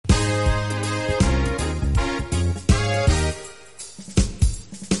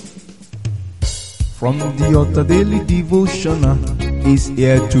From the altar daily devotional is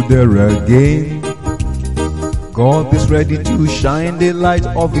here to there again. God is ready to shine the light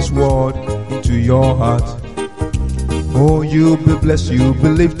of His word into your heart. Oh, you'll be blessed, you'll be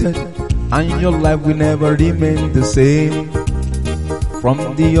lifted, and your life will never remain the same.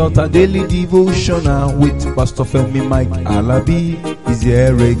 From the altar daily devotional with Pastor Femi Mike Alabi is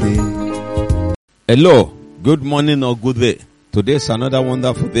here again. Hello, good morning or good day. Today is another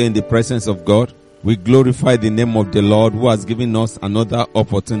wonderful day in the presence of God. We glorify the name of the Lord who has given us another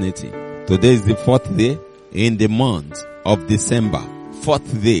opportunity. Today is the 4th day in the month of December.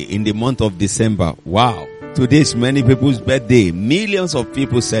 4th day in the month of December. Wow. Today is many people's birthday. Millions of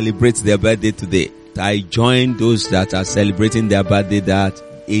people celebrate their birthday today. I join those that are celebrating their birthday that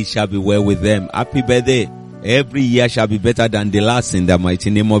it shall be well with them. Happy birthday. Every year shall be better than the last in the mighty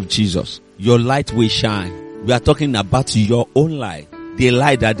name of Jesus. Your light will shine. We are talking about your own light. The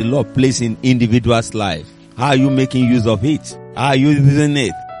light that the Lord placed in individual's life. How are you making use of it? How are you using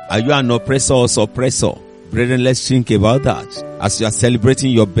it? Are you an oppressor or suppressor? Brethren, let's think about that. As you are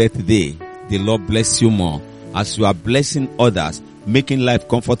celebrating your birthday, the Lord bless you more. As you are blessing others, making life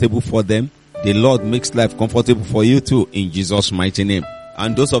comfortable for them, the Lord makes life comfortable for you too, in Jesus' mighty name.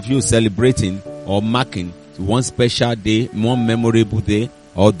 And those of you celebrating or marking one special day, one memorable day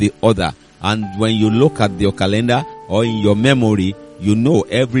or the other, and when you look at your calendar or in your memory, you know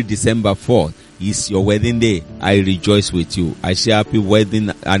every December 4th is your wedding day. I rejoice with you. I say happy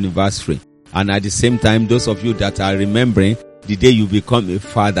wedding anniversary. And at the same time, those of you that are remembering the day you become a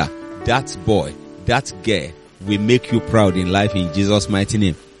father, that boy, that girl will make you proud in life in Jesus' mighty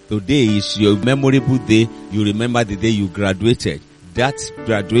name. Today is your memorable day. You remember the day you graduated. That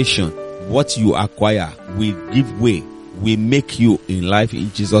graduation, what you acquire will give way, will make you in life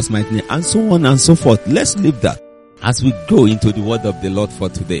in Jesus' mighty name, and so on and so forth. Let's leave that as we go into the word of the Lord for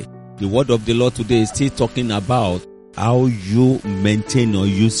today. The word of the Lord today is still talking about how you maintain or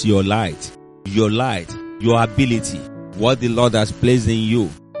use your light, your ability, what the Lord has placed in you,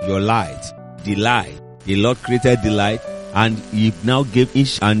 your light, the light. The Lord created the light, and He now gave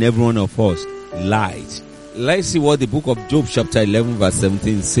each and every one of us light. Let's see what the book of Job chapter 11 verse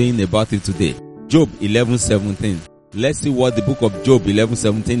 17 is saying about it today. Job 11:17. Let's see what the book of Job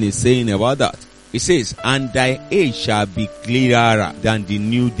 11:17 is saying about that. It says, and thy age shall be clearer than the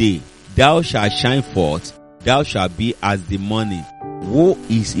new day. Thou shalt shine forth. Thou shalt be as the morning. Who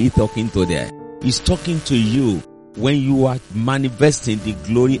is He talking to there? He's talking to you when you are manifesting the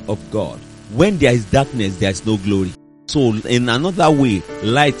glory of God. When there is darkness, there is no glory. So in another way,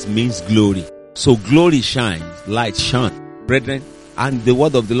 light means glory. So glory shines, light shines. Brethren, and the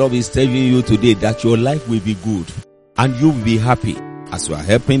word of the Lord is telling you today that your life will be good and you will be happy as you are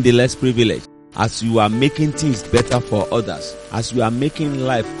helping the less privileged, as you are making things better for others, as you are making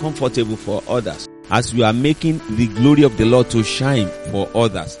life comfortable for others, as you are making the glory of the Lord to shine for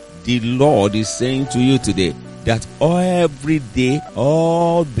others. The Lord is saying to you today that every day,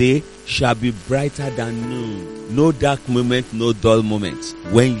 all day shall be brighter than noon. No dark moment, no dull moment.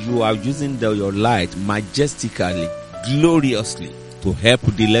 When you are using your light majestically, gloriously, to help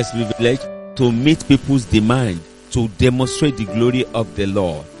the less privileged, to meet people's demand, to demonstrate the glory of the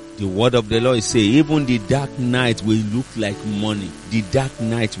Lord. The word of the Lord is saying, even the dark night will look like morning. The dark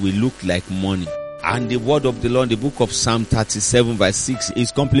night will look like morning. And the word of the Lord, the book of Psalm 37 verse 6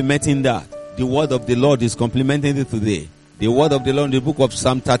 is complementing that. The word of the Lord is complementing it today. The word of the Lord in the book of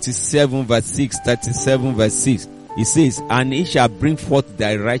Psalm 37 verse 6, it says, and He shall bring forth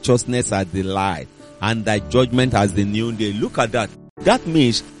thy righteousness as the light, and thy judgment as the noonday. Look at that. That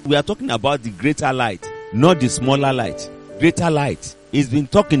means we are talking about the greater light, not the smaller light. Greater light. He's been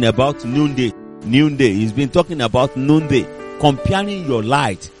talking about noonday. He's been talking about noonday. Comparing your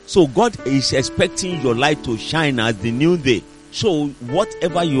light. So God is expecting your light to shine as the noonday. So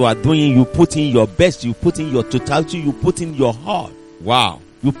whatever you are doing, you put in your best, you put in your totality, you put in your heart. Wow.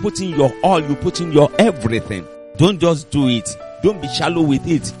 You put in your all, you put in your everything. Don't just do it. Don't be shallow with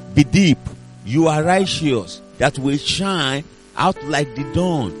it. Be deep. You are righteous. That will shine out like the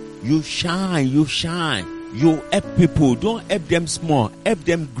dawn. You shine. You help people. Don't help them small. Help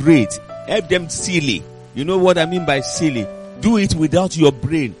them great. Help them silly. You know what I mean by silly? Do it without your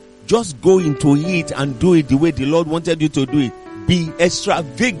brain. Just go into it and do it the way the Lord wanted you to do it. Be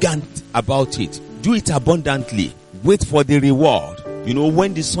extravagant about it. Do it abundantly. Wait for the reward. You know,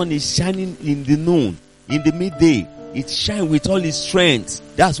 when the sun is shining in the noon, in the midday, it shines with all its strength.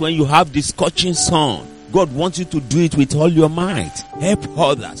 That's when you have the scorching sun. God wants you to do it with all your might. Help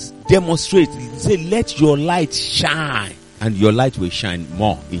others. Demonstrate. Say, let your light shine. And your light will shine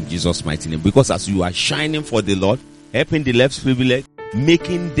more in Jesus' mighty name. Because as you are shining for the Lord, helping the less privileged,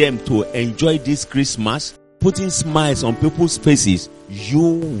 making them to enjoy this Christmas, putting smiles on people's faces,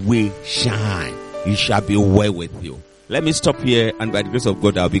 you will shine. You shall be well with you. Let me stop here, and by the grace of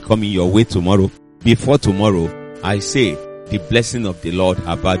God, I'll be coming your way tomorrow. Before tomorrow, I say, the blessing of the Lord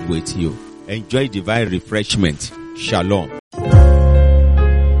abide with you. Enjoy divine refreshment. Shalom.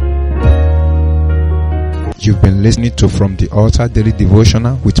 You've been listening to From the Altar Daily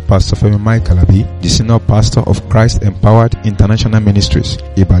Devotional with Pastor Femi Mike Alabi, the Senior Pastor of Christ Empowered International Ministries,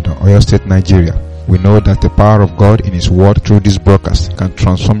 Ibadan, Oyo State, Nigeria. We know that the power of God in His Word through this broadcast can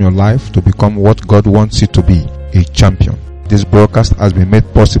transform your life to become what God wants you to be, a champion. This broadcast has been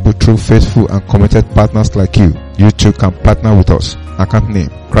made possible through faithful and committed partners like you. You too can partner with us. Account name,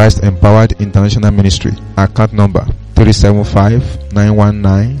 Christ Empowered International Ministry. Account number,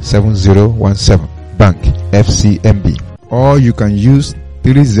 375-919-7017. Bank, FCMB. Or you can use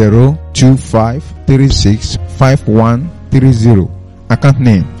 3025365130. Account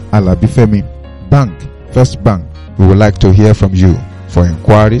name, Alabi Femi. Bank, First Bank. We would like to hear from you. For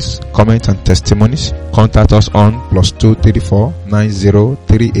inquiries, comments and testimonies, contact us on +234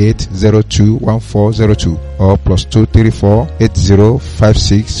 9038021402 or +234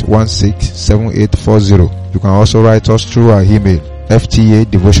 8056167840. You can also write us through our email,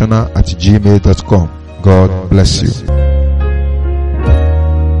 ftadevotional@gmail.com. God bless you.